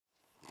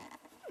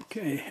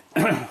Okay,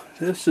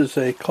 this is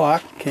a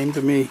clock, came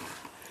to me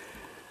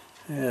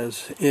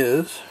as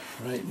is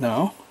right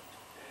now.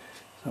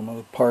 Some of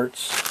the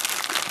parts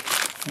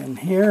in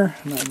here,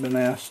 and I've been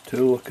asked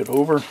to look it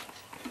over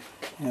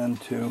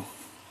and to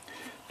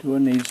do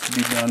what needs to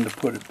be done to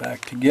put it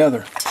back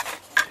together.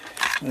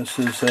 This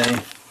is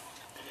a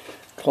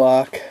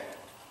clock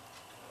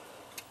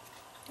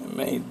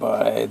made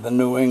by the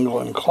New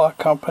England Clock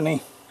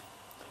Company.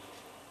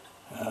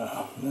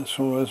 This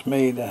one was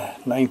made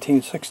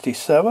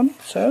 1967,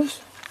 it says,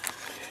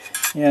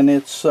 and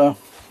it's an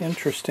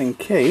interesting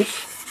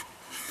case,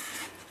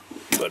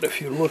 but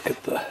if you look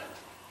at the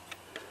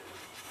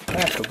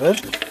back of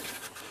it,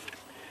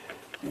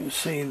 you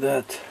see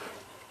that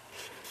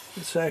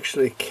it's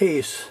actually a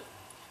case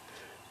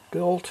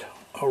built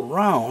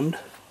around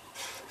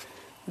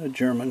a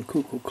German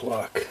Cuckoo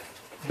clock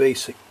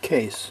basic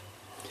case.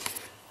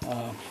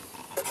 To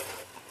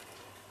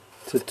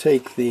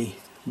take the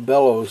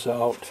bellows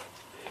out,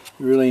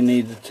 you really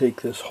need to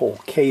take this whole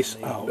case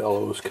out. The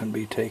bellows can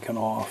be taken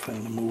off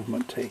and the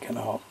movement taken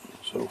out and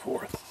so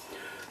forth.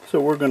 So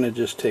we're going to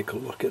just take a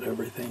look at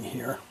everything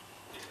here,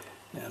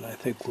 and I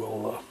think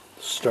we'll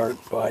start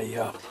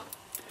by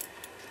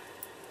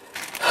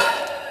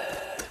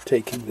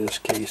taking this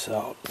case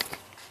out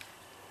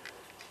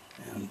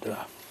and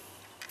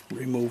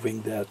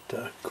removing that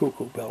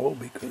Cuckoo bellow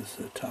because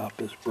the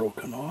top is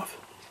broken off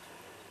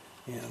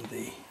and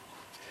the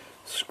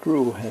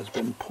screw has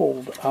been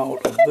pulled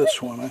out of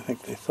this one. I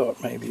think they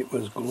thought maybe it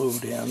was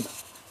glued in,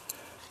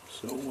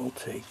 so we'll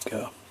take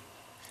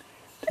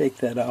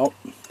that out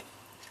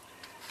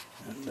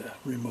and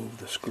remove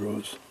the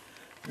screws.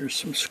 There's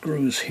some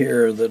screws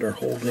here that are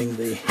holding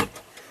the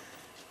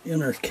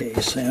inner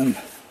case in.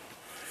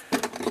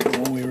 So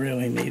what we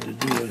really need to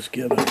do is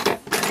get a... Okay,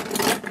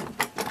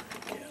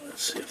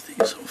 let's see if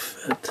these will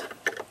fit.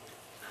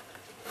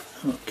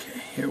 Okay,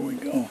 here we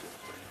go.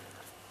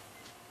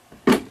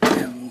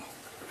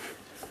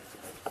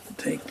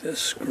 Take this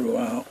screw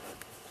out.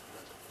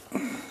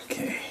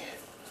 Okay.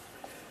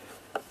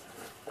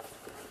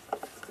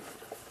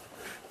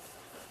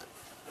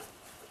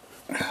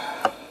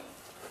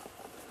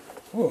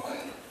 Oh,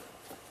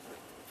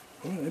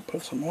 boy, they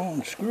put some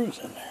long screws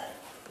in there.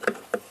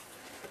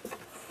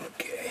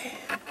 Okay.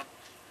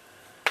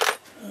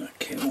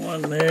 Okay,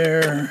 one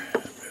there.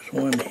 There's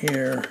one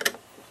here.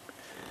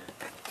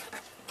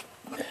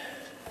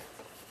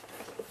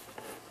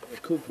 The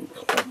Cuckoo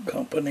Clock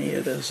Company,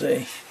 it is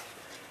a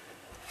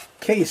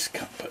case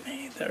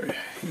company. They're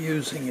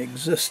using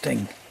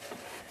existing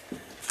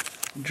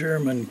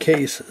German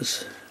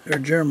cases, or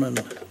German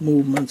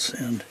movements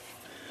and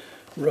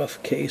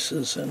rough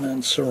cases, and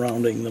then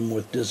surrounding them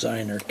with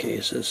designer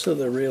cases. So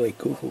they're really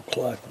Cuckoo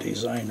clock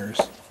designers,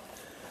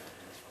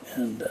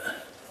 and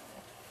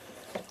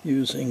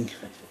using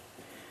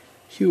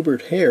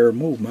Hubert Herr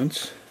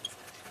movements,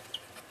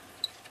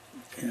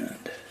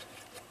 and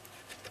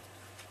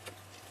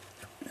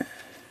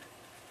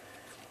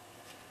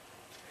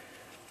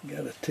you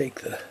got to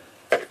take the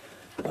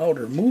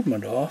outer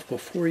movement off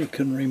before you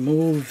can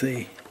remove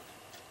the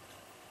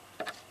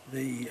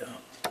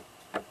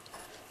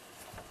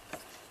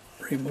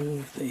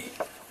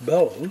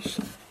bellows.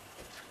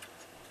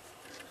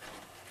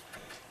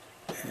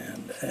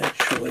 And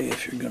actually,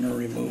 if you're going to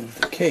remove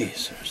the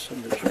case, so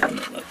there's one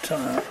on the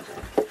top,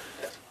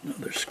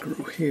 another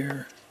screw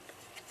here.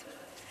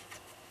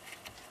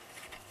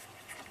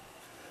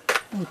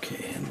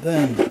 Okay, and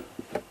then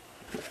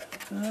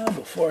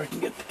before I can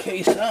get the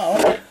case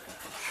out,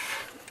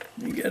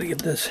 you got to get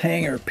this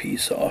hanger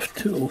piece off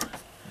too,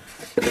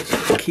 because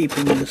it's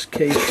keeping this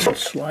case from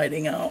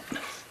sliding out.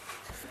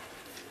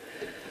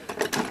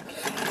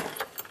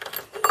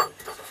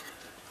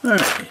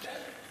 Alright,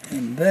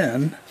 and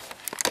then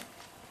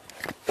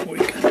we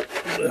can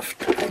lift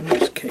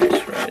this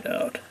case right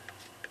out,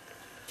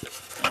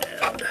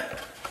 and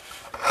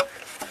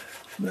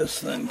this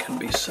then can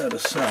be set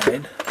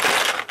aside,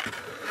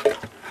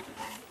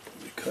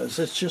 because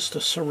it's just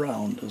a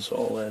surround is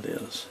all that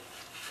is.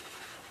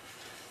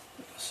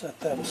 Set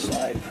that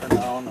aside for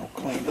now and I'll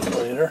clean it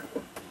later.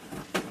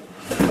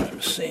 What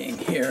I'm seeing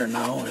here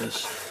now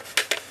is,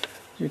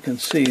 you can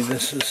see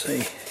this is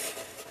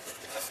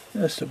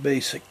just a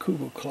basic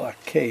Cuckoo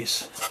clock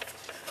case.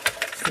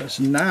 Because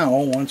now,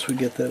 once we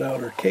get that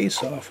outer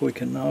case off, we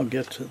can now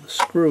get to the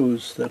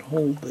screws that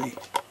hold the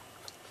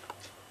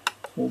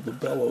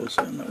bellows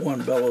in. That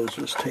one bellows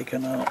was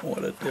taken out.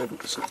 What it did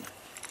was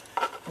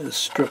it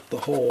stripped the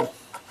hole.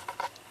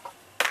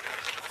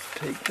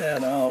 Take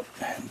that out,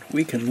 and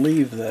we can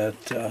leave that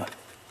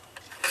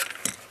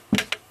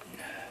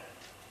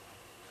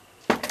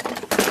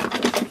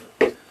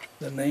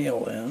the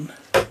nail in.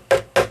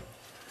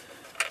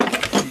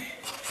 Okay.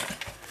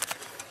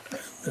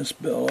 This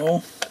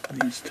bellow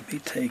needs to be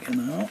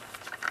taken out.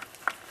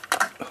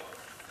 Oh,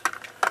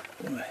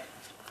 boy.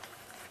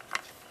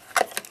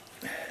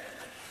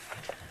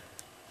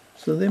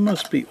 So they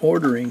must be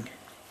ordering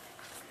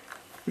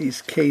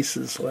these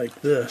cases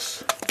like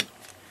this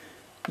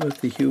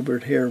with the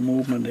Hubert Herr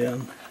movement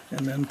in,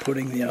 and then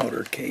putting the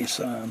outer case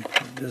on,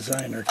 the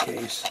designer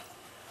case.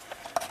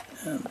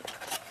 And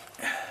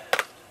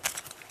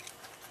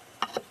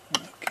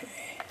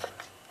okay,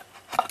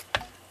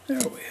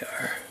 there we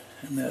are.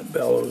 And that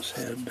bellows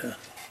had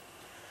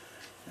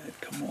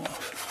come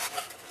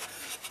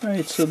off. All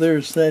right, so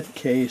there's that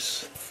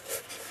case.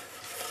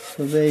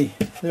 So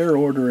they're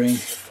ordering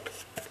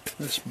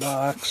this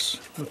box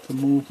with the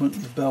movement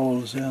and the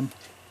bellows in,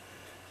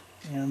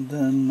 and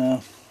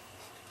then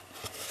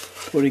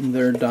putting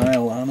their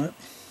dial on it,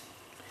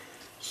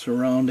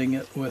 surrounding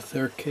it with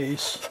their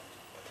case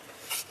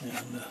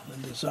and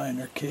the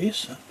designer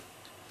case, and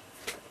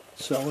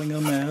selling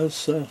them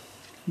as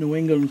New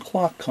England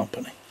Clock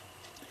Company.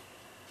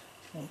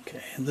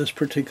 Okay, and this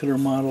particular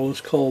model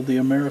is called the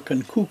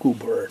American Cuckoo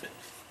bird.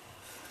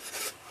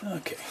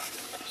 Okay,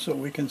 so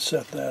we can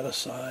set that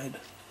aside,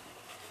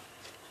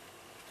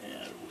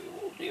 and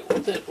we will deal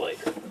with it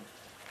later.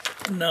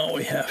 Now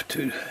we have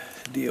to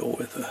deal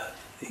with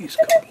these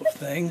couple of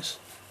things.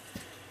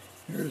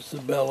 Here's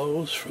the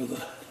bellows for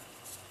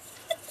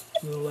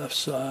the left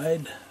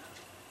side.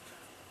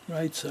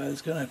 Right side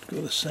is going to have to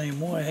go the same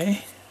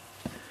way,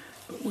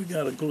 but we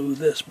got to glue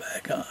this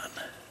back on.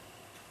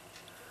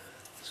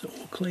 So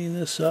we'll clean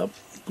this up,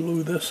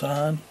 glue this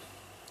on,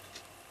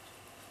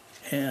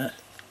 and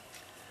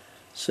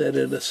set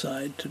it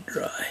aside to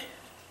dry.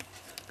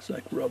 Looks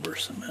like rubber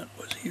cement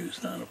was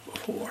used on it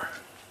before.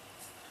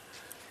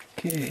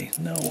 Okay,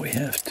 now we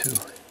have to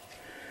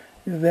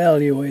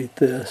evaluate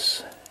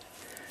this.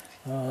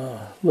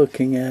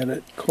 Looking at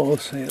it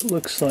closely, it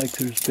looks like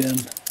there's been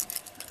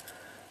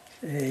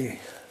a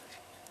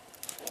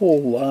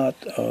whole lot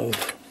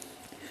of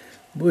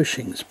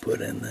bushings put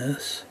in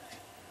this.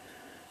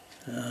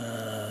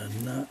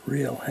 Not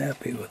real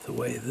happy with the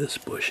way this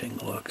bushing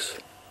looks.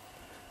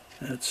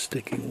 That's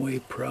sticking way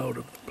proud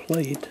of the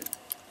plate,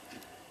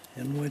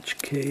 in which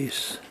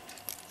case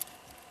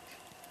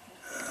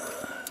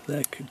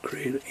that could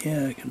create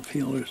yeah, I can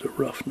feel there's a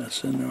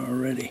roughness in there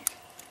already.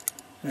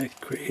 That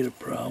could create a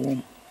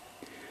problem.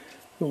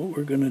 So what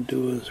we're going to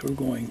do is we're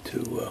going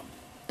to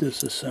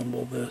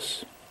disassemble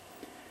this,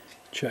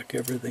 check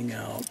everything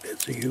out.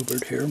 It's a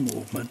Hubert Herr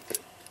movement.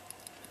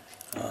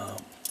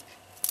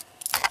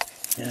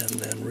 And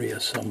then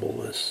reassemble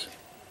this.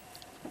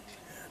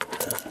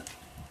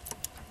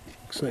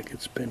 Looks like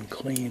it's been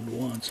cleaned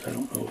once. I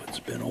don't know if it's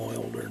been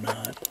oiled or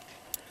not.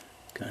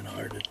 Kind of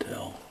hard to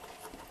tell.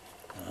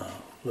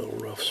 Little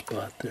rough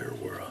spot there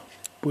where a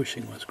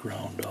bushing was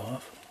ground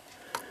off.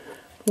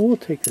 But we'll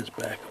take this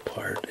back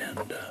apart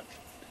and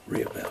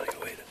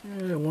reevaluate it.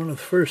 One of the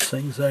first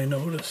things I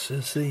notice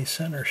is the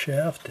center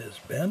shaft is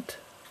bent.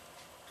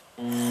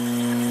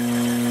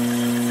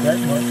 That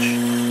much.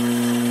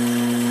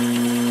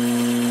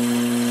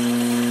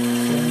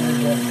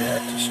 Going to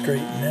have to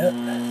straighten it.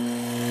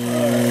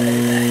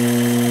 Alright.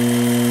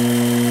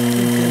 I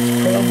think that's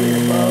probably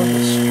about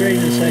as straight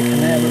as I can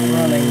have it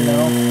running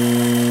now.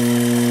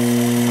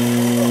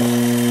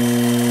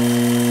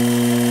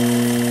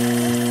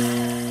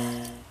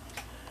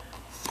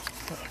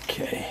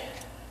 Okay.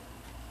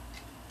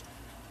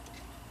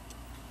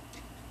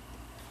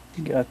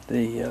 Got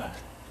the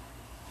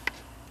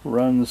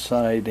run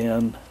side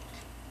in,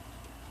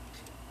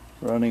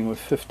 running with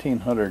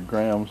 1,500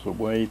 grams of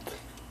weight.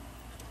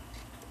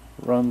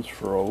 Runs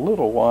for a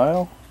little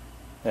while,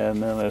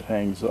 and then it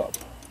hangs up.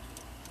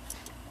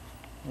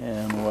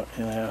 And now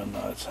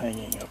it's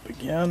hanging up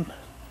again.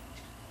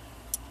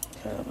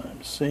 And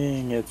I'm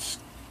seeing it's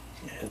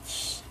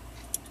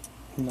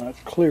not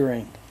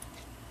clearing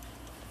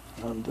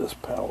on this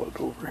pallet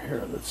over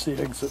here. That's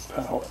the exit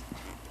pallet.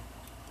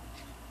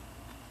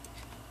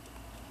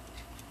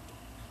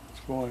 It's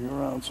going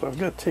around, so I've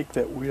got to take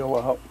that wheel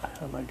out,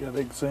 and I got to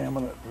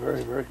examine it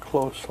very, very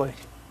closely.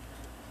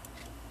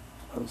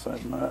 As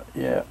I'm not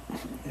yet,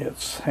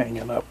 it's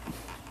hanging up.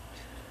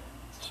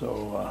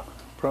 So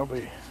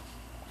probably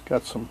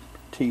got some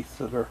teeth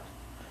that are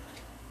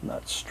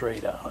not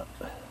straight on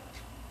it.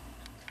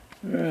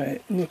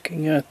 Alright,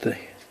 looking at the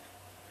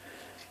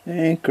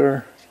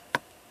anchor,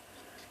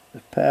 the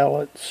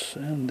pallets,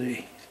 and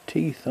the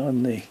teeth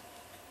on the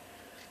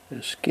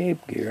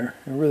escape gear,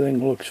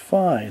 everything looks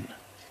fine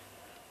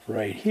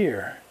right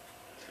here.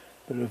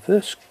 But if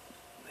the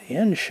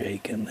end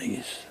shake in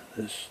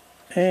this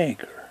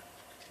anchor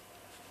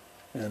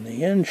and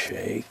the end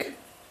shake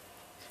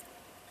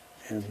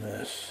in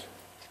this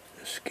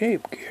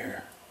escape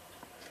gear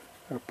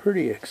are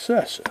pretty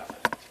excessive.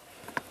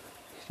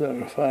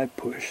 So if I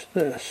push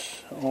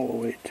this all the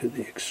way to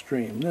the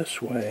extreme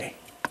this way,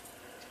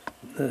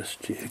 this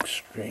to the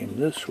extreme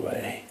this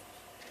way,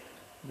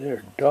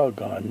 they're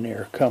doggone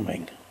near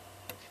coming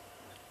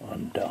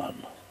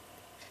undone.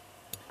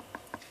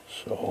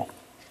 So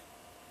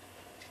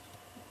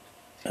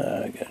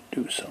I gotta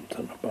do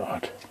something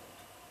about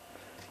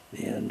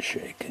the end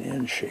shake. The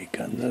end shake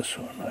on this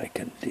one I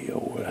can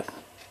deal with.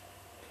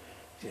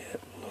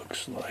 It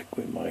looks like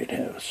we might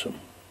have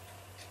some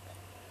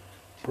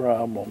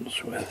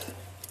problems with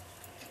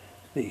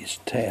these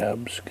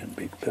tabs. Can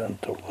be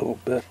bent a little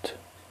bit,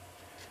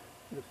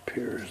 It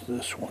appears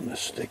this one is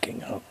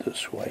sticking out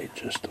this way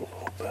just a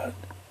little bit.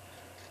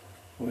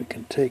 We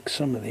can take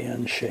some of the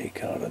end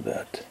shake out of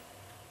that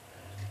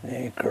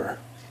anchor,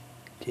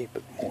 keep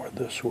it more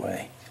this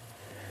way.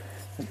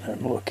 And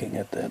then looking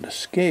at that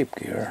escape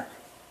gear,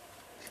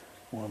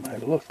 when I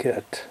look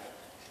at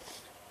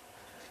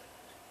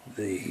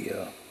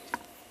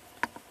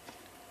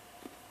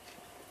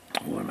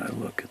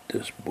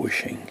this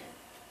bushing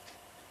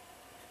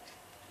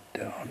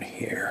down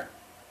here,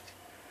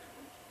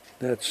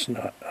 that's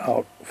not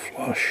out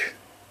flush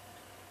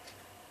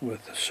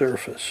with the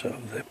surface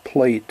of the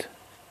plate,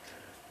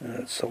 and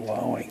it's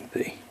allowing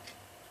the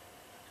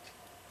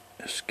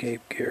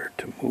escape gear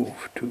to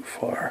move too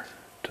far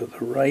to the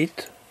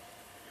right,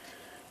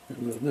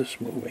 and with this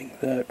moving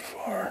that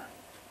far,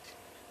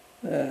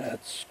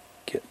 that's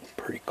getting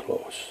pretty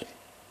close.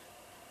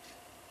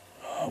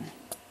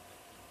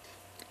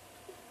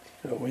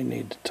 So we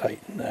need to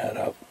tighten that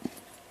up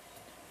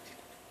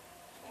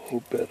a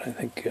little bit. I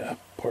think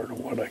part of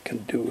what I can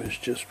do is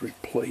just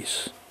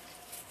replace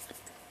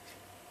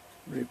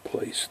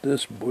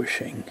this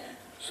bushing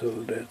so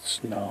that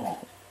it's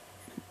now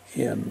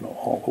in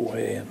all the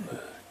way, and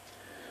the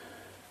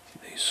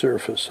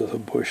surface of the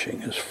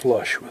bushing is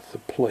flush with the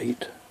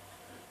plate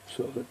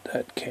so that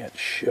that can't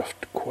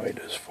shift quite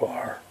as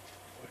far.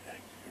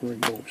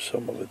 Remove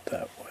some of it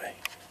that way.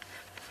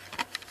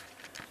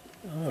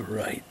 All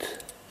right.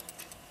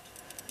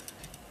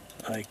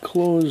 I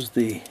closed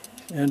the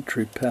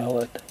entry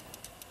pallet.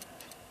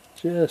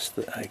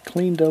 I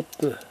cleaned up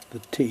the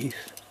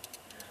teeth,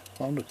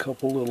 found a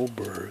couple little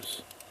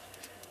burrs,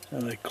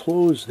 and I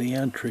closed the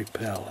entry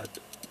pallet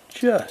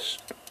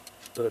just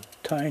the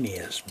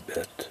tiniest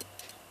bit.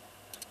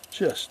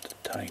 Just a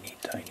tiny,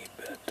 tiny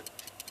bit.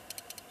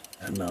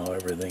 And now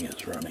everything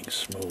is running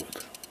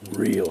smooth,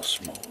 real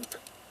smooth.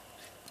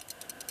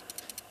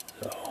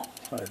 So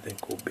I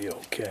think we'll be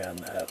okay on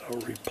that.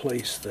 I'll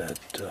replace that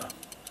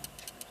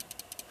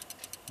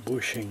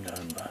bushing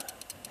on the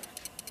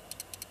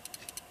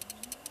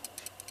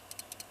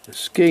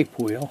escape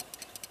wheel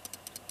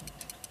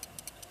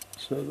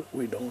so that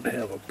we don't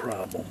have a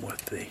problem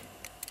with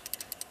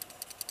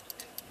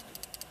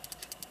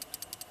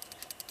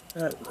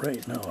that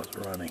right now is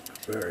running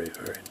very,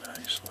 very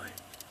nicely.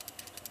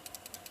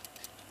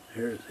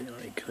 Here's the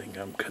only thing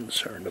I'm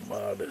concerned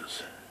about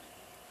is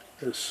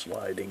this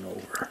sliding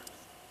over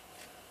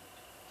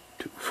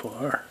too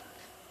far,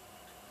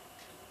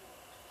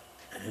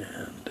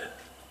 and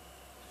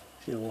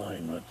the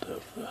alignment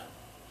of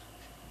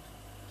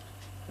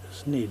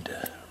this need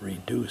to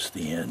reduce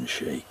the end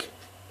shake.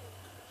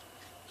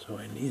 So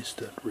I need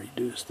to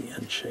reduce the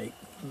end shake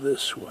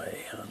this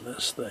way on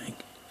this thing.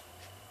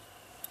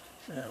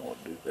 And we'll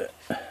do that.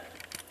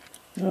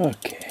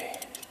 Okay.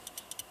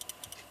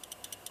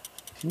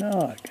 Now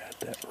I got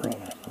that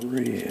running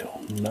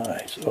real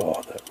nice.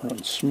 Oh, that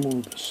runs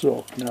smooth as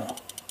silk now.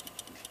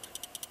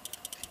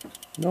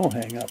 No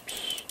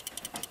hang-ups.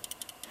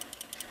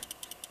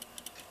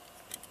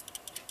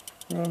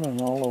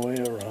 Running all the way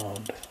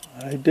around.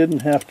 I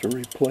didn't have to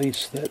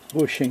replace that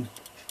bushing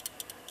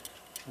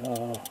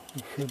for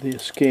the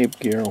escape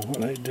gear.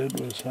 What I did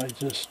was I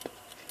just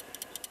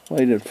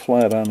laid it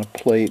flat on a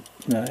plate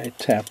and I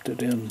tapped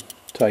it in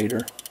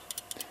tighter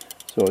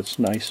so it's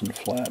nice and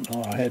flat. And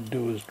all I had to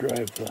do was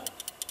drive the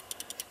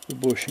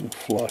bushing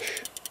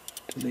flush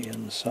to the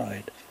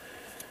inside.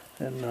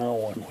 And now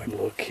when we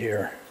look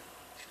here,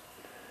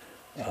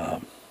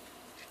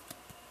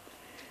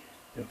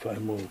 if I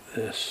move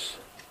this,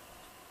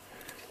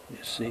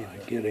 you see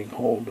getting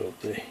hold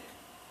of the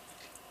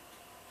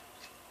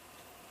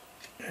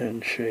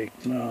end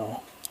shake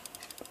now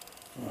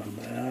on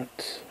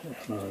that,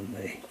 and on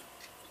the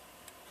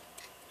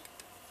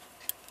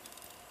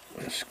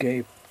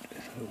escape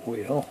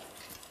wheel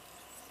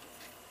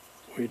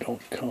we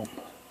don't come.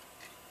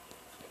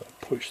 If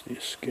I push the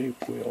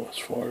escape wheel as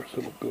far as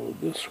it'll go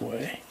this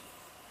way,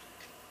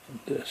 and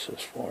this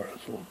as far as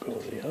it'll go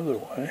the other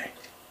way,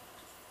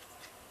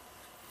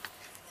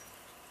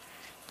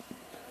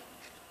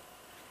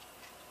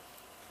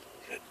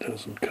 it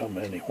doesn't come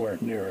anywhere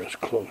near as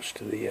close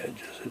to the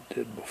edge as it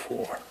did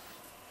before.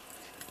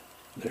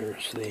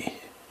 There's the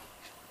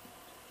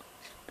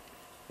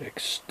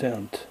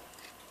extent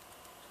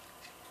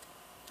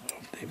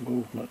of the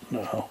movement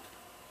now.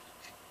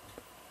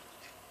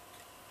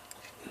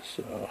 There's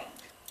a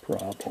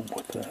problem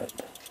with that.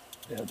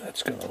 Yeah,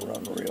 that's going to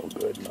run real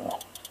good now.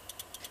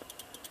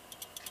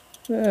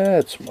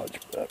 That's much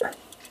better.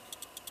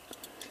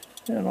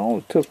 And all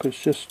it took was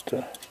just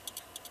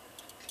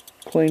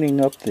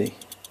cleaning up the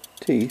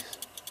teeth,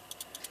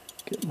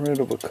 getting rid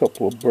of a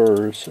couple of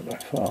burrs that I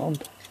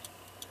found,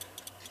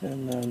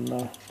 and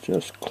then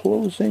just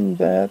closing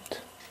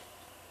this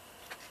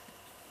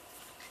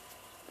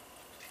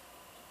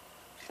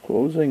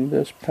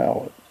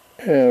pallet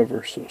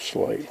ever so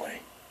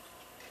slightly,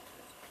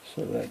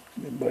 so that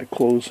by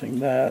closing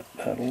that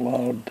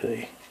allowed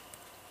the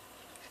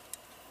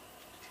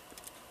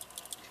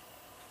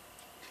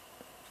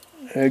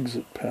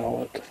exit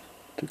pallet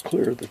to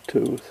clear the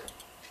tooth.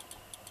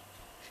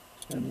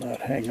 and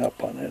not hang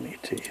up on any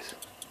teeth.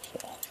 So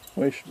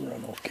we should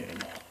run okay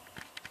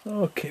now.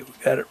 Okay, we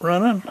got it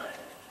running.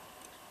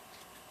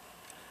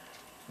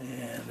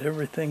 And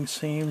everything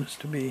seems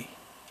to be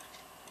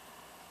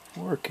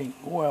working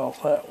well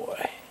that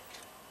way.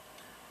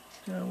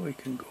 Now we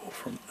can go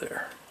from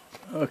there.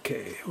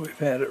 Okay, we've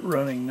had it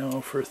running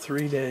now for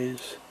 3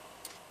 days.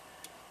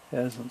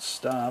 Hasn't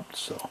stopped,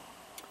 so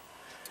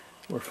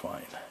we're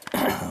fine.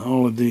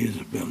 All of these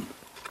have been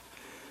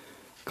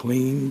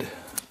cleaned,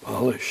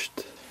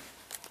 polished,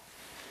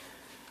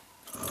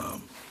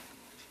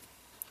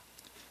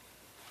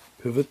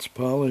 pivots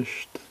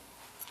polished,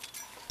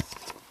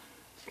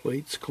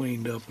 plates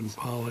cleaned up and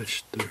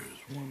polished.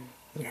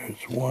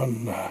 There's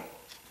one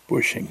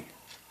bushing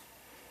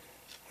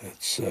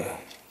that's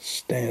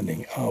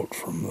standing out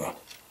from the.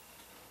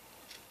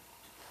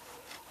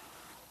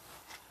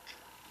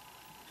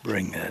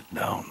 Bring that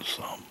down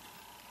some,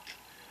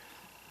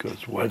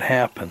 because what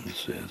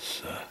happens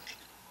is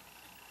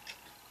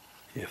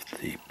if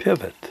the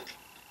pivot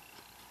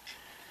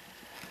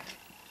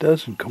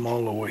doesn't come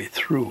all the way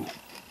through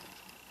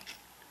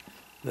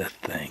that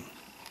thing,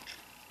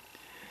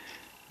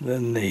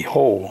 then the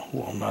hole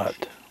will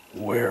not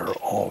wear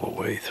all the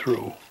way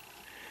through.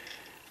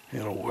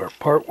 It'll wear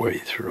part way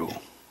through,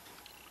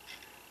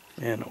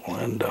 and it will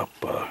end up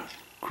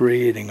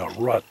creating a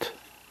rut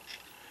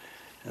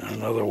in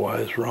an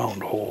otherwise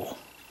round hole.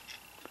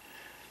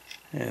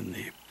 And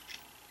the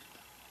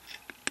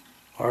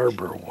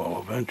arbor will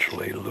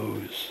eventually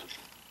lose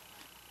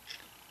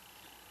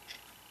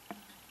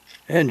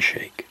end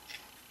shake,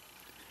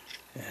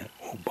 and it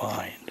will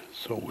bind.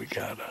 So we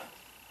gotta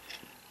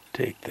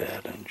take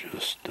that and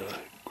just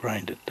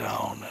grind it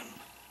down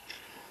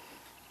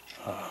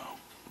and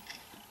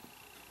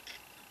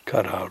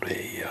cut out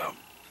a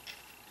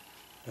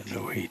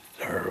new heat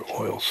or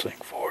oil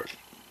sink for it.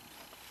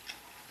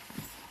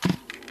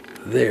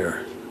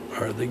 There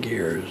are the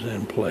gears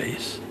in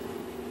place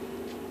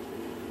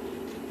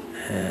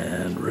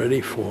and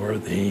ready for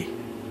the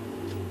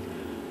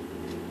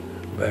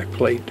back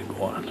plate to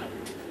go on.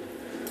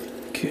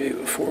 Okay,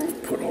 before we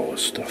put all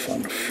this stuff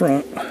on the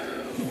front, I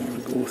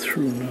want to go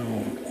through now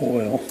and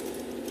oil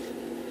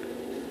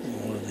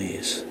all of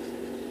these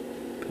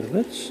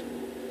pivots.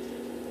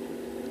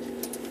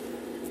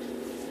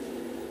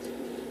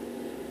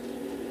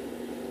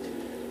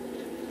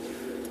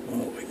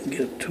 Well, we can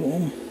get to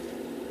them.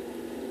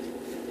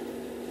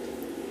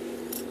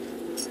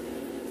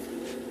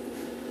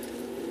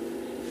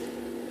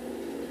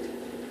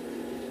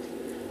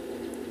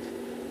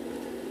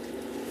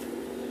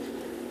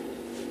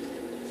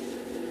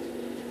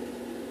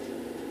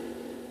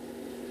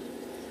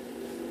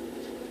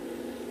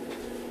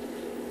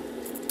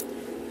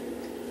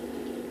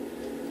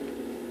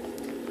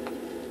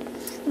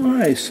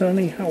 Hi,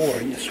 Sonny. How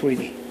are you,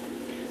 sweetie?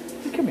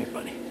 Come here,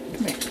 buddy.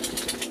 Come here.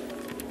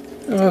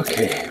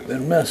 Okay,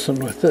 been messing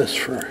with this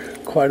for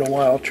quite a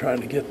while, trying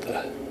to get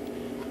the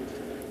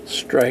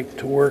strike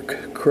to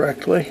work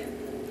correctly.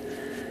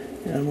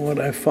 And what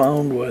I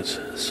found was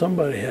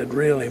somebody had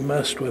really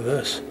messed with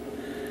this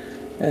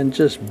and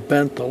just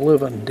bent the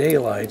living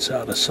daylights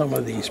out of some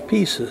of these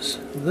pieces.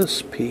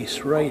 This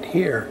piece right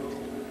here,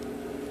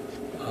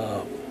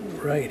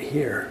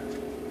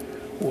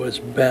 was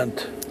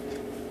bent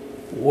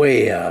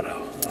way out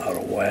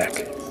of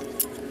whack,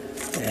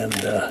 and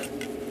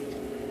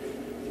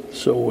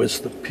so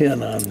was the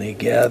pin on the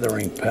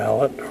gathering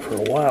pallet. For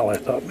a while I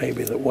thought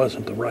maybe that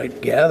wasn't the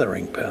right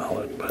gathering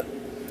pallet, but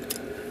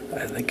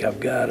I think I've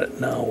got it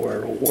now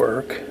where it'll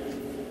work.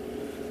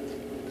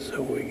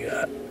 So we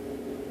got,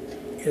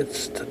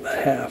 it's to the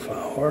half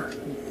hour,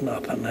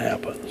 nothing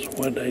happens.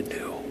 What'd I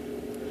do?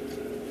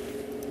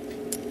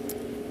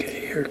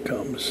 Okay, here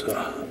comes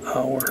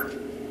hour.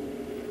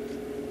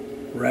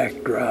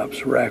 Rack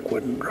drops. Rack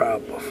wouldn't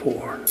drop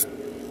before.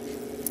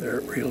 There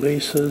it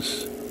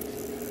releases.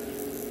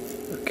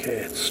 Okay,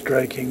 it's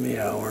striking the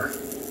hour.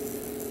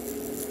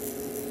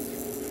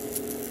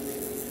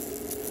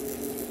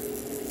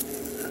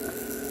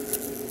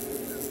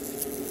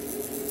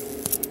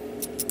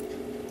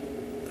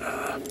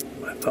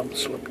 My thumb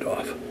slipped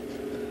off.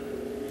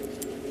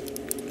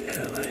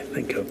 And I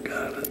think I've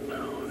got it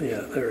now.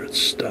 Yeah, there it's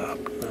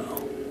stopped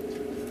now.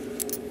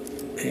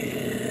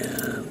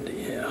 And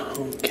yeah,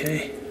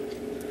 okay.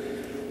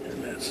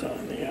 And that's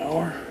on the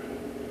hour.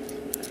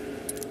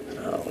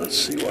 Now let's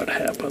see what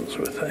happens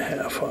with a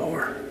half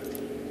hour.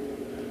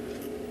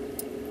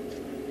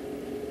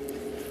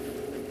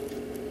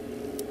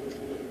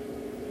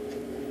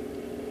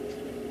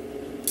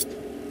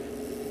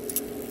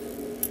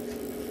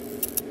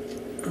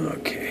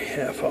 Okay,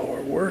 half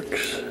hour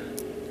works.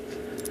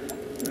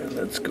 And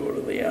let's go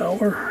to the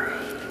hour.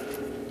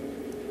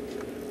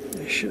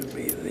 It should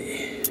be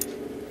the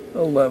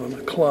 11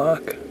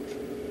 o'clock.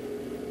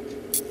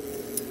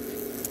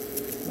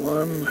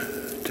 1,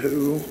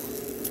 2,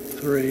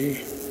 3,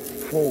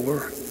 4,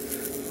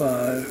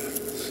 5,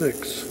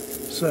 6,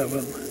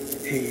 7,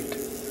 8,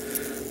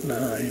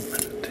 9,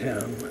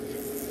 10,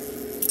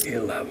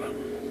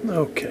 11.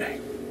 Okay.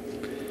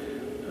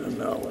 And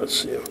now let's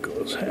see if it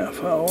goes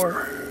half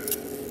hour.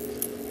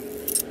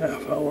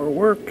 Half hour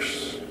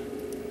works.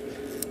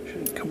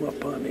 Should come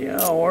up on the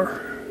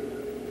hour.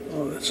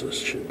 Oh, this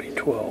should be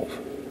 12.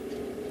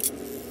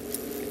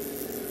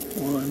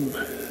 1,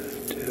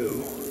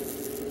 2,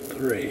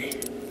 3,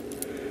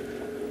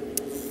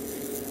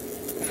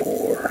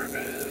 4,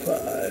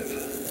 5,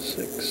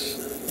 6,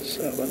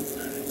 7,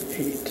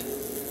 8,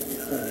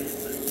 9,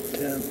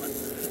 10,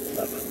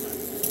 11,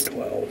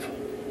 12.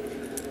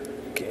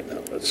 Okay,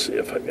 now let's see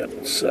if I got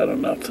it set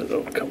enough that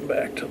it'll come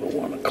back to the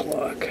 1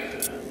 o'clock.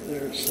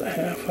 There's the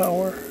half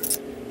hour.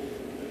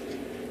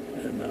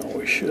 And now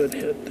we should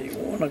hit the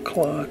 1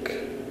 o'clock.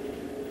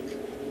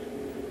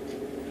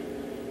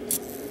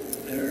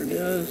 There it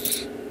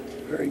is.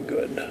 Very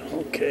good.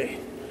 Okay.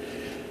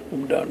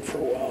 I'm done for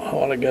a while.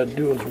 All I got to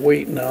do is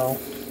wait now.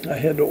 I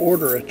had to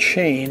order a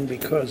chain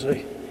because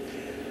the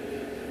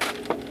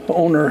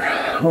owner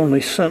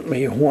only sent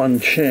me one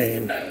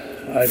chain.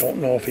 I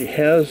don't know if he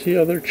has the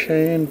other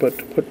chain, but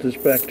to put this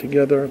back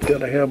together, I've got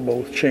to have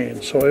both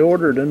chains. So I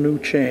ordered a new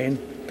chain.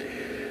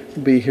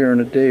 It'll be here in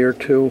a day or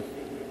two.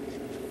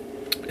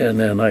 And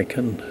then I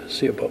can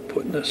see about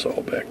putting this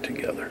all back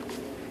together.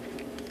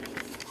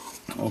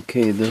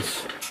 Okay,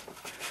 this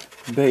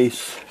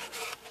base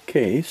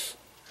case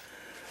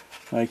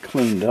I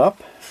cleaned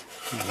up.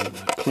 I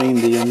cleaned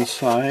the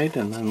inside,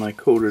 and then I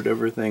coated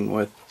everything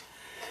with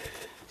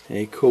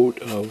a coat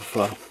of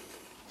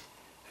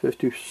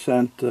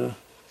 50%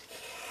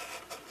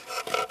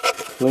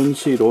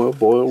 linseed oil,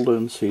 boiled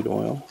linseed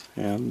oil,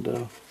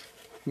 and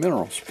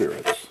mineral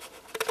spirits.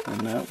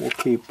 And that will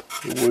keep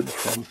the wood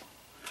from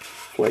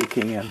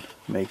flaking and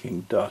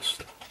making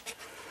dust.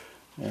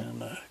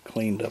 And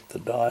cleaned up the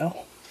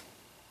dial.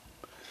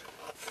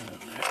 And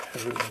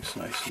everything's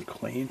nice and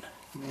clean.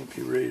 We'll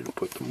be ready to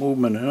put the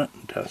movement in it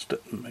and test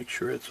it and make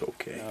sure it's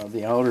okay.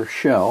 The outer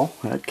shell,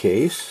 that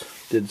case,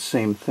 did the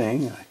same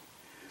thing. I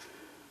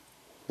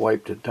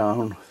wiped it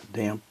down with a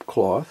damp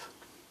cloth,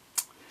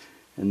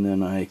 and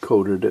then I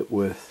coated it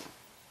with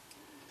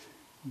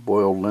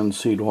boiled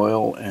linseed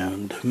oil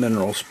and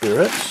mineral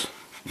spirits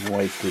and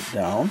wiped it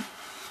down.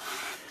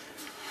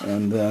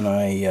 And then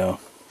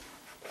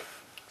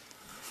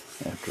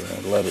after I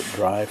let it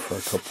dry for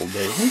a couple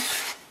days,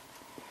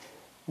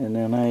 and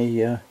then I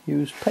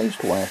used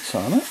paste wax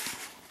on it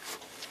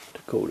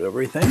to coat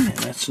everything,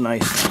 and it's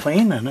nice and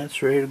clean, and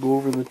it's ready to go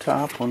over the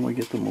top when we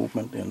get the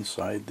movement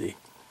inside the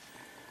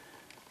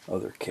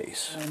other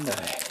case. And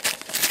I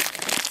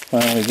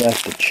finally got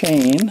the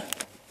chain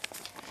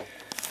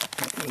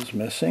that was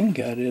missing,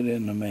 got it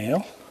in the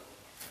mail,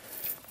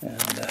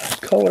 and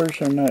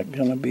colors are not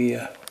going to be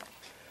a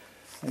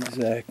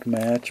exact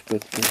match,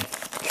 but the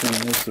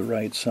chain is the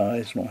right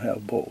size and we'll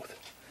have both.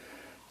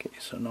 Okay,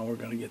 so now we're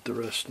going to get the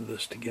rest of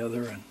this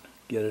together and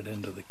get it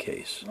into the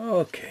case.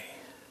 Okay.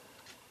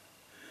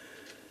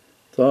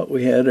 Thought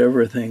we had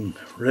everything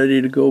ready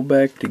to go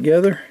back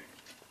together.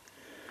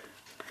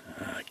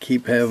 I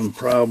keep having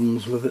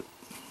problems with it.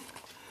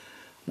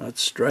 Not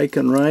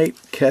striking right,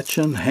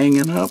 catching,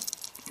 hanging up.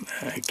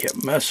 I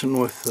kept messing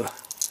with the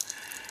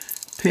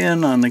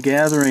pin on the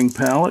gathering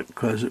pallet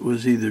because it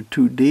was either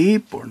too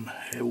deep or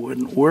it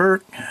wouldn't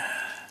work.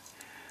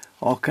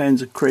 All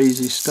kinds of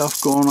crazy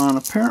stuff going on.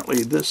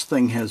 Apparently this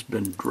thing has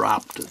been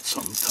dropped at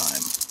some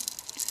time,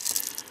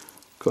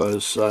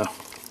 because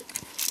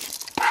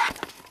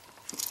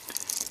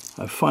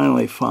I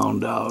finally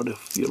found out,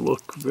 if you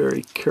look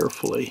very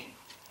carefully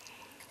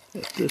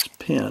at this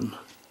pin,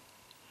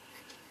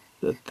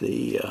 that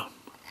the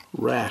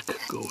rack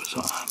goes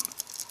on.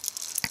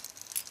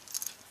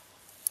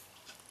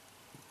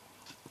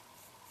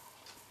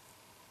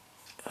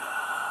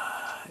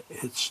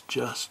 It's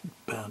just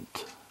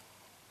bent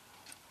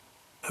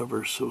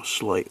ever so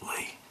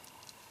slightly,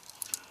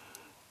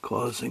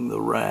 causing the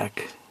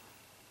rack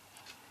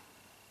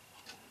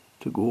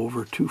to go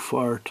over too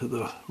far to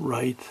the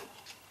right,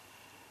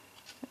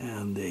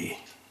 and the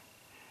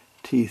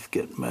teeth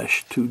get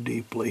meshed too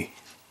deeply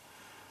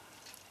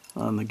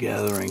on the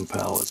gathering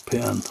pallet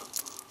pin.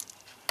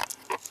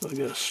 So I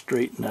gotta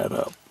straighten that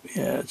up.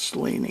 Yeah, it's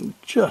leaning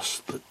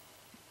just the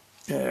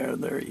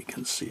there you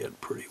can see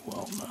it pretty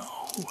well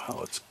now,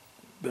 how it's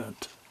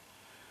bent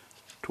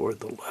toward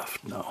the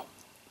left now.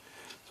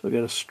 So I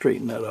got to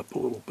straighten that up a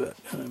little bit,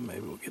 and then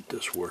maybe we'll get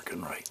this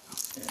working right.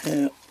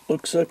 And it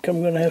looks like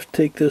I'm going to have to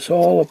take this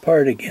all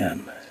apart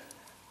again.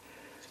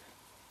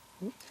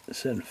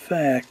 So in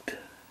fact,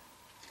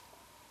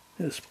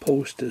 this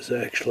post is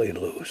actually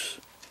loose.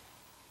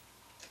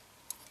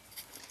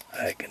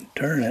 I can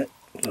turn it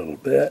a little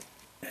bit,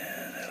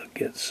 and it'll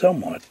get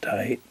somewhat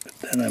tight, but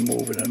then I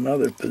move it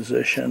another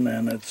position,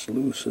 and it's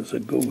loose as a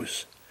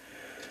goose.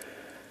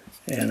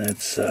 And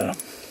it's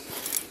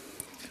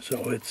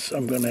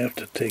I'm going to have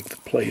to take the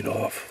plate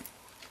off,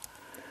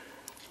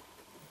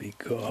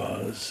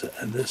 because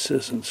this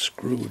isn't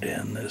screwed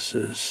in. This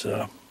is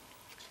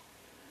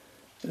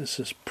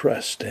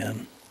pressed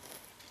in,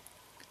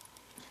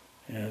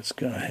 and I'm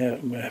going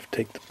to have to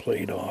take the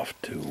plate off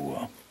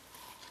to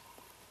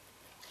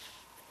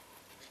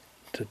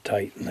to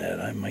tighten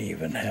that. I may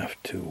even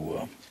have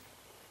to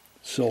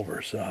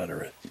silver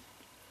solder it.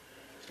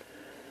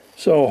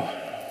 So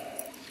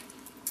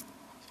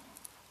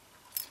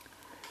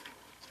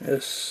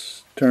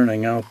it's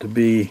turning out to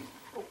be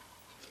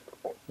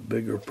a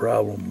bigger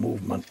problem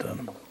movement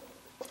than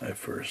I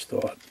first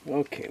thought.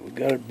 Okay, we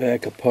got it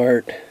back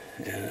apart,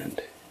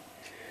 and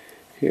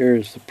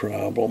here's the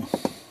problem.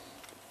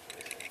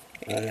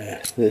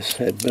 This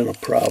had been a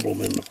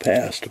problem in the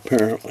past,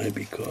 apparently,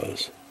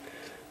 because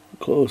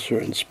closer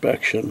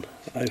inspection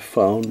I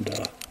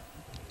found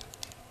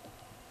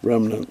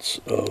remnants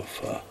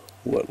of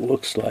what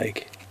looks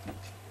like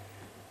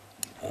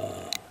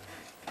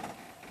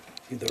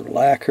either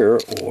lacquer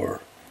or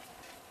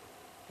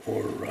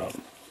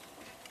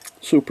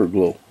super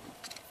glue.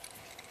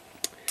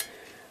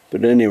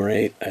 But at any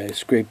rate, I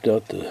scraped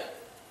out the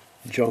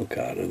junk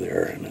out of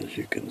there, and as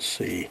you can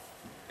see,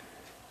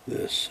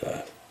 this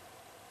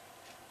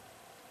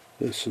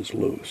is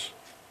loose.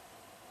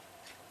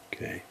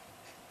 Okay.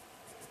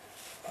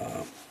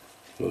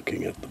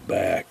 Looking at the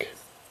back,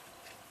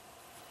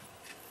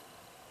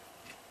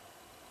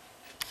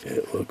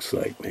 it looks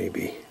like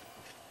maybe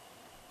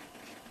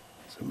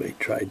somebody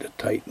tried to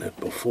tighten it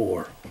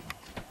before.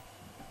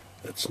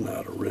 That's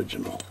not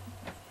original.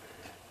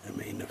 I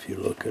mean, if you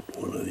look at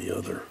one of the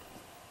other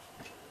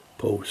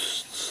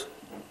posts,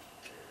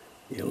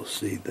 you'll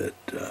see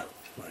that,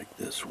 like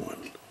this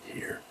one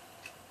here,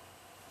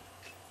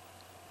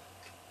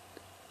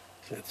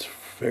 that's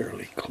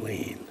fairly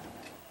clean.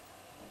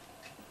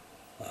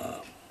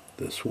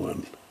 This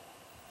one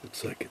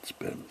looks like it's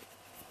been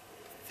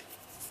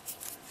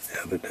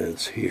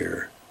evidence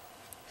here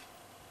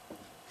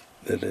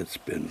that it's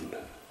been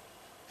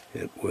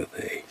hit with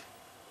a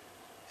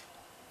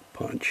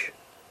punch,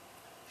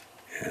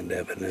 and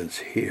evidence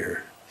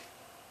here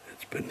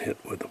it's been hit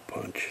with a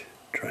punch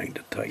trying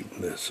to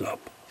tighten this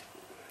up.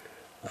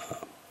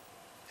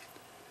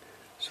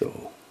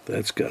 So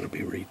that's got to be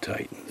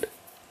retightened.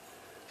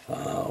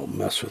 I'll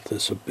mess with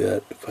this a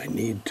bit if I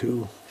need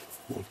to.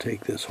 We'll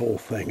take this whole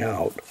thing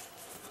out,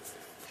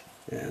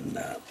 and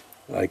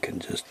I can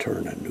just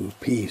turn a new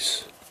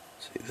piece.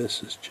 See,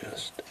 this is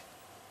just,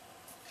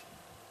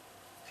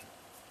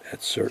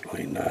 that's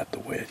certainly not the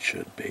way it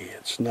should be.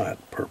 It's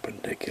not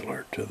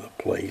perpendicular to the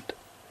plate.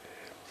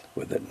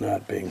 With it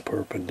not being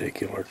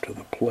perpendicular to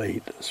the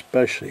plate,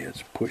 especially,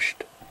 it's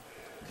pushed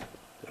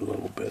a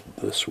little bit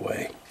this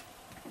way.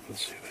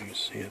 Let's see if I can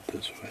see it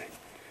this way.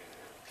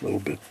 A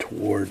little bit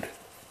toward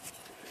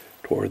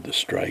the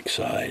strike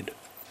side.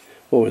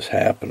 What was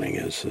happening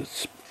is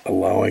it's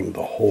allowing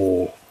the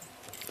whole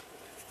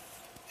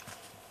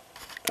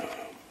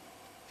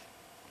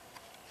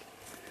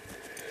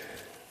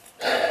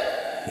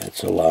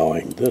it's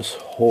allowing this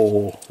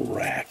whole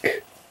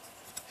rack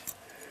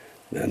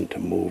then to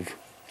move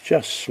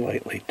just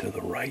slightly to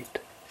the right.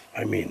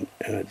 I mean,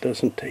 and it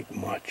doesn't take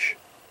much.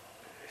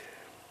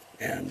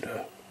 And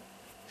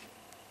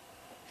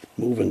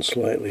moving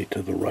slightly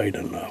to the right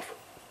enough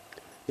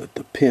that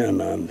the pin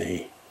on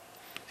the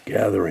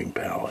gathering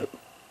pallet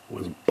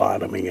was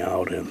bottoming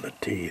out in the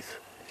teeth.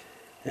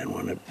 And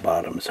when it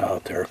bottoms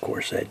out there, of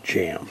course, that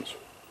jams.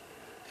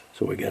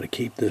 So we got to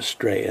keep this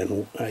straight.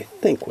 And I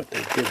think what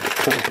they did to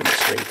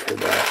compensate for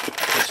that,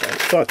 because I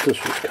thought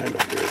this was kind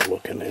of weird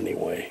looking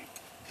anyway,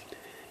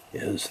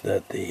 is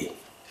that the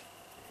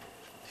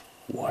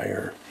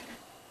wire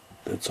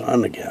that's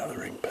on the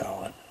gathering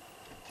pallet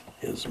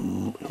is a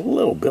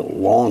little bit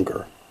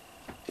longer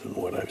than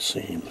what I've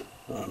seen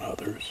on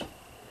others.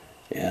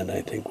 And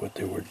I think what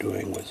they were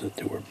doing was that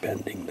they were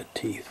bending the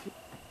teeth,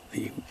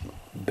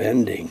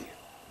 bending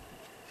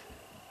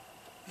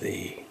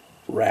the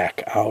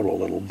rack out a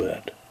little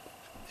bit,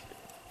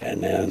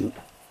 and then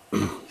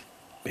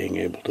being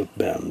able to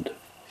bend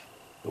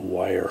the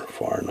wire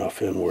far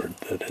enough inward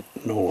that it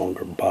no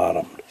longer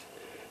bottomed.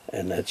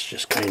 And that's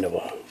just kind of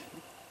a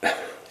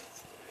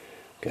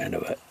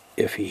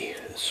iffy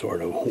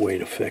sort of way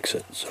to fix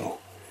it. So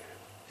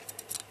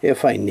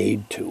if I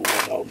need to,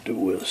 what I'll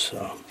do is,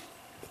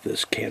 if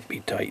this can't be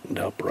tightened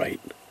up right,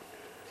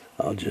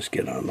 I'll just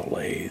get on the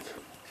lathe,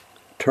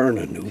 turn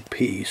a new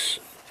piece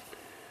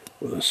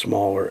with a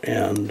smaller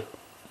end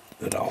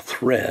that I'll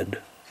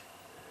thread,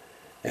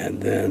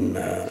 and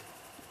then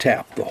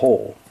tap the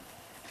hole.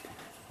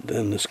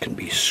 Then this can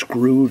be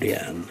screwed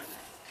in,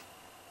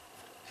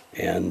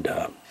 and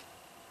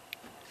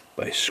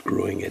by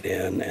screwing it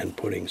in and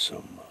putting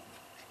some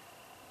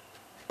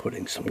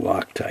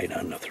Loctite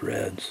on the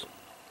threads,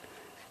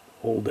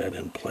 hold that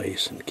in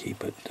place and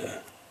keep it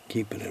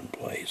in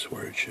place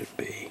where it should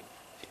be.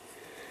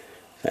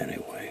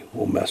 Anyway,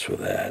 we'll mess with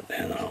that,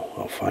 and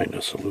I'll find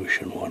a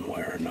solution one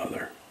way or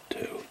another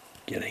to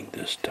getting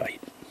this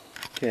tight.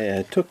 Okay,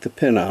 I took the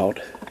pin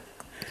out.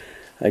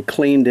 I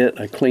cleaned it.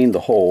 I cleaned the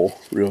hole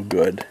real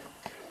good.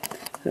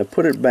 I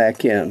put it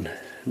back in,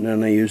 and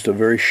then I used a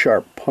very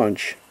sharp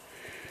punch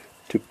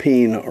to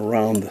peen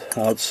around the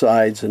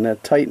outsides, and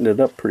that tightened it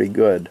up pretty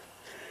good.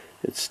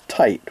 It's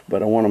tight,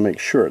 but I want to make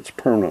sure it's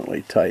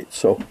permanently tight.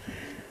 So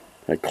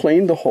I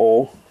cleaned the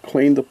hole,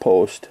 cleaned the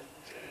post,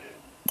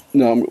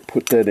 Now I'm going to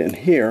put that in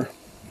here.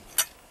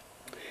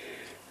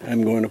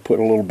 I'm going to put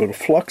a little bit of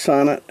flux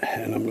on it,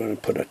 and I'm going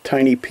to put a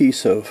tiny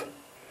piece of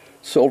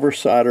silver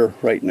solder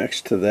right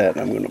next to that.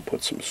 I'm going to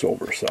put some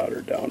silver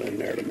solder down in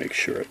there to make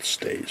sure it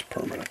stays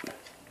permanent.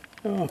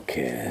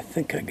 Okay, I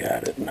think I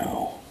got it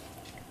now.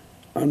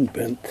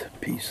 Unbent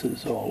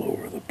pieces all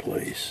over the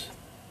place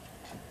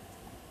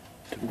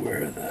to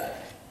where the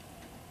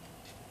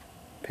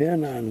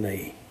pin on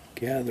the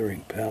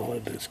gathering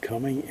pallet is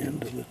coming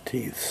into the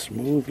teeth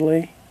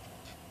smoothly,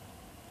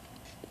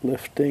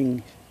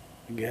 lifting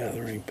the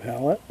gathering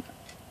pallet.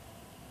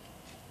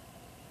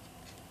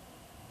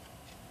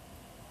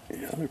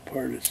 The other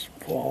part is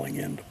falling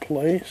into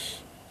place.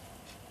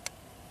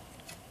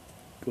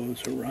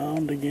 Goes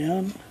around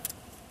again.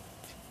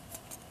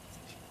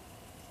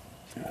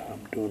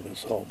 I'm doing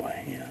this all by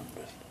hand,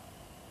 but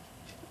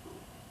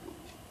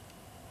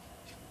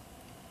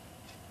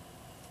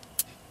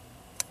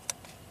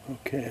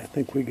okay, I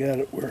think we got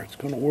it where it's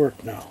going to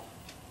work now.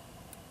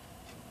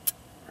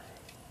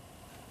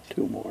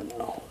 Two more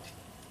now.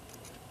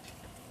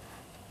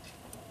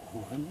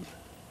 One.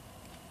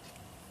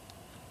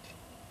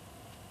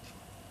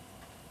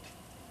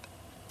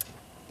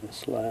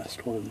 This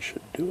last one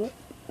should do it.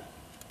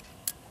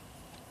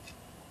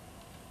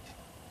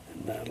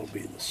 And that'll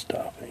be the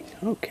stopping.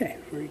 Okay,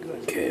 very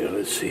good. Okay,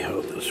 let's see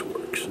how this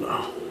works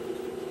now.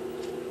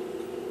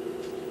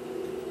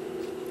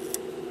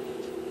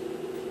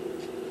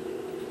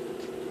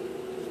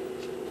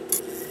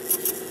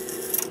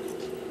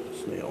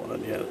 Nail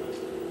on yet.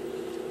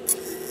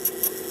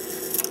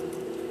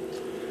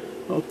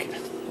 Okay,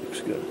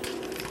 looks good.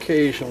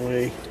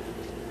 Occasionally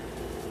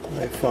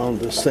I found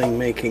this thing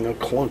making a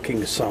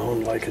clunking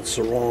sound like it's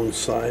the wrong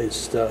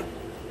sized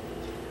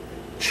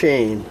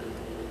chain.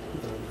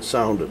 The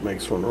sound it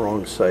makes when the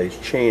wrong size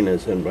chain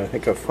is in, but I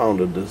think I found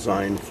a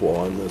design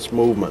flaw in this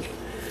movement.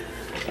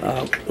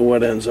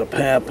 What ends up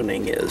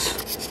happening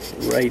is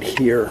right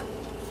here,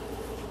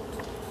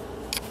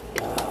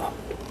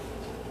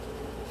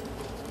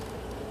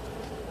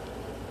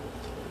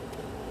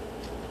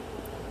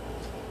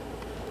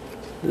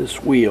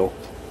 this wheel,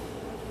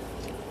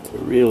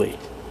 really,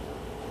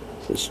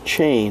 this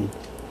chain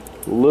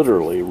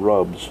literally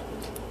rubs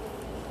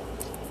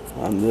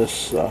on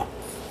this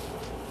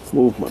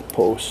movement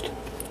post,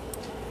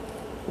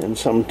 and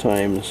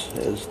sometimes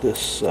as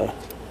this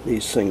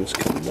these things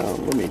come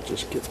down, let me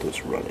just get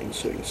this running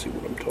so you can see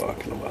what I'm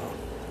talking about.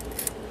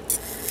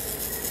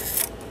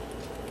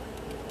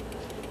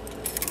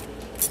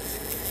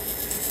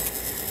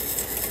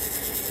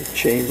 The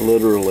chain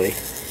literally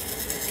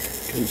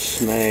can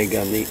snag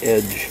on the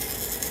edge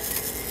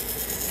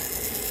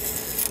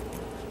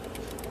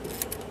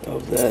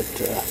of that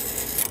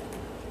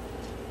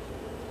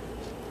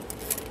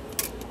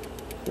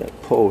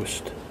that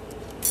post.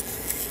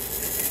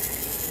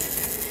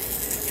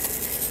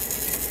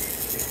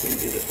 If we can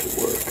get it to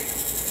work.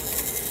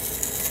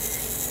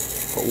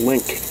 A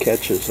link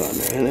catches on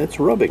there, and it's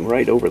rubbing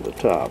right over the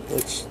top.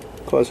 That's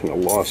causing a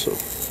loss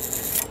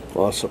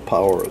of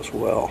power as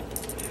well.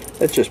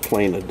 That's just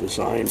plain a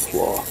design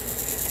flaw.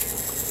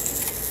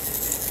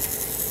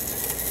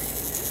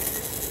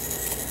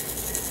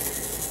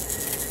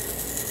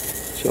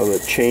 So the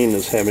chain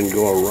is having to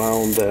go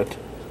around that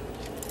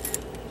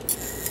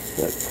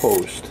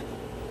post.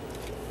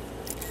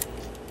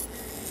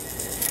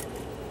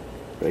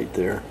 Right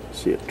there.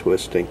 See it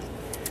twisting.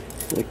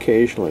 And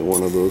occasionally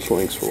one of those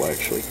links will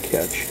actually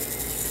catch.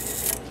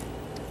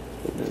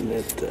 And then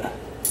it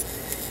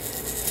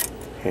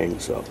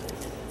hangs up.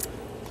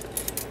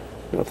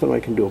 Nothing I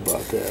can do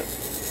about that.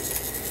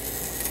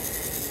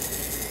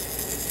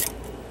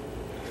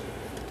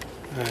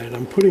 Alright,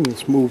 I'm putting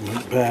this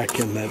movement back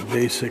in that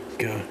basic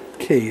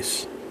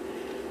case,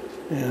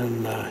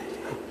 and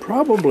you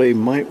probably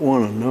might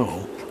want to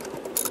know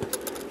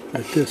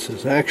that this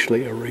is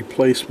actually a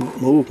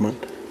replacement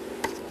movement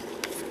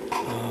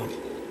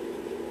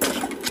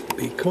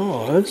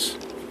because,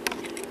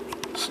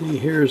 see,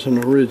 here's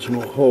an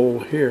original hole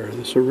here.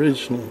 This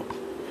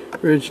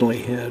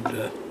originally had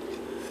a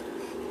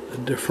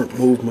different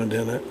movement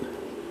in it.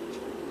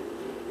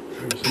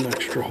 There's an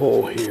extra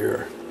hole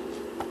here.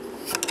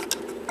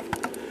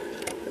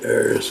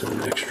 There's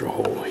an extra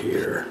hole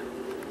here,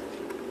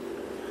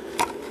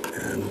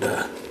 and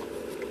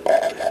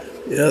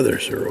the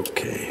others are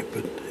okay.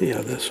 But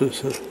yeah, this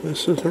is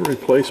a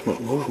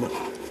replacement movement.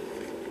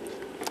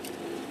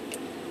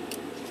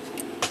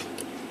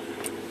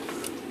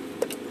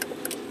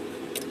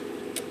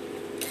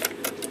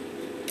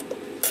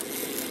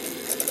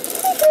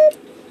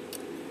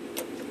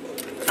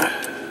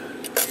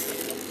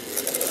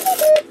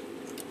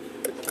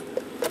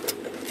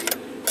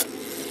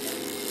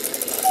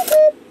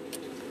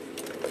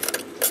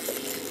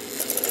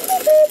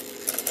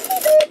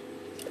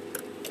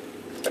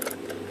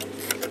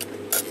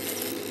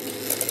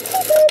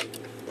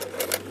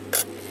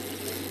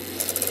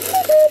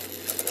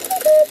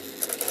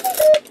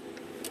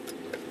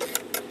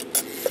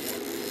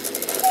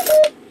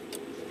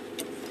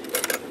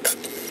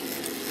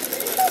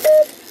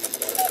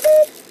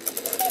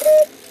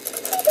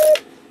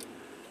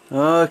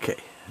 Okay,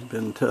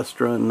 been test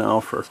run now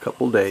for a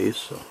couple days,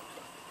 so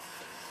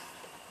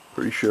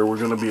pretty sure we're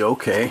going to be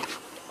okay.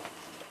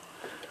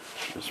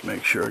 Just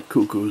make sure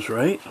Cuckoo's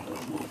right.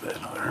 We'll move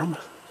that arm.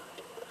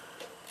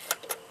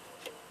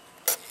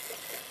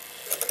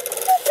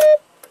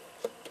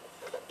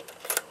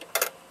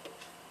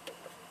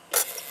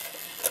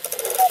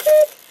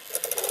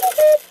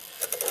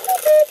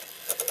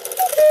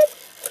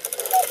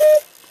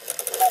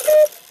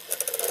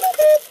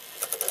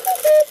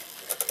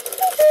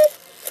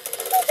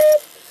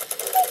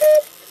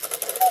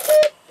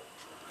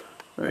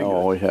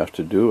 All we have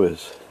to do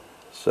is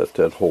set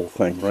that whole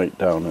thing right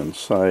down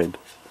inside,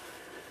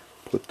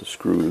 put the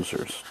screws,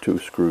 there's 2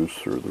 screws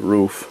through the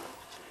roof,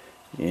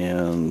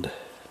 and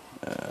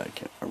I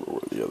can't remember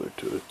where the other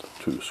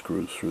 2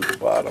 screws through the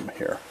bottom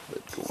here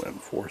that go in,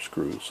 4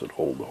 screws that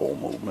hold the whole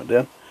movement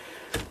in.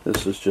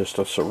 This is just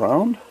a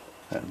surround,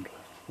 and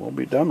we'll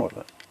be done with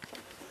it.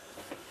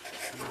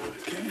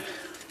 Okay.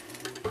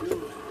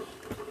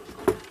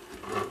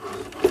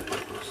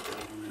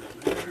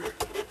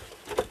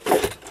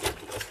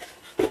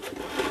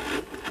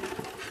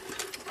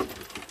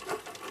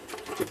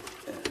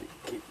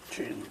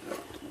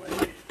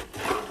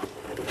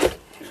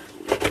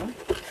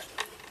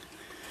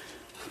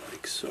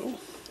 So,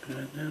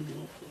 and then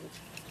we'll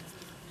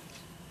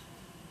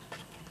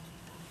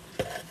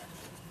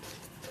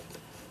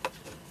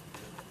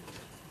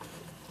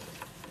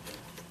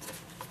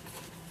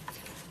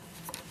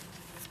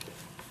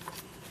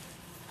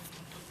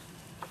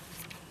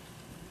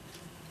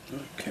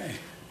okay.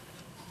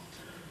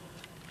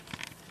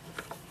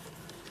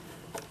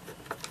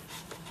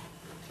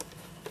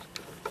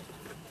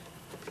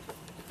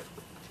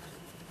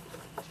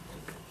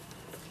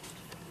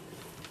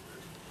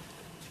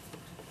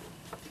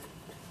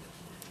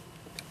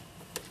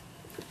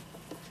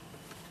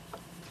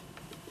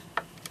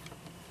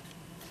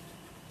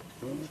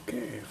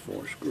 Okay,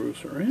 4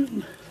 screws are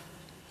in.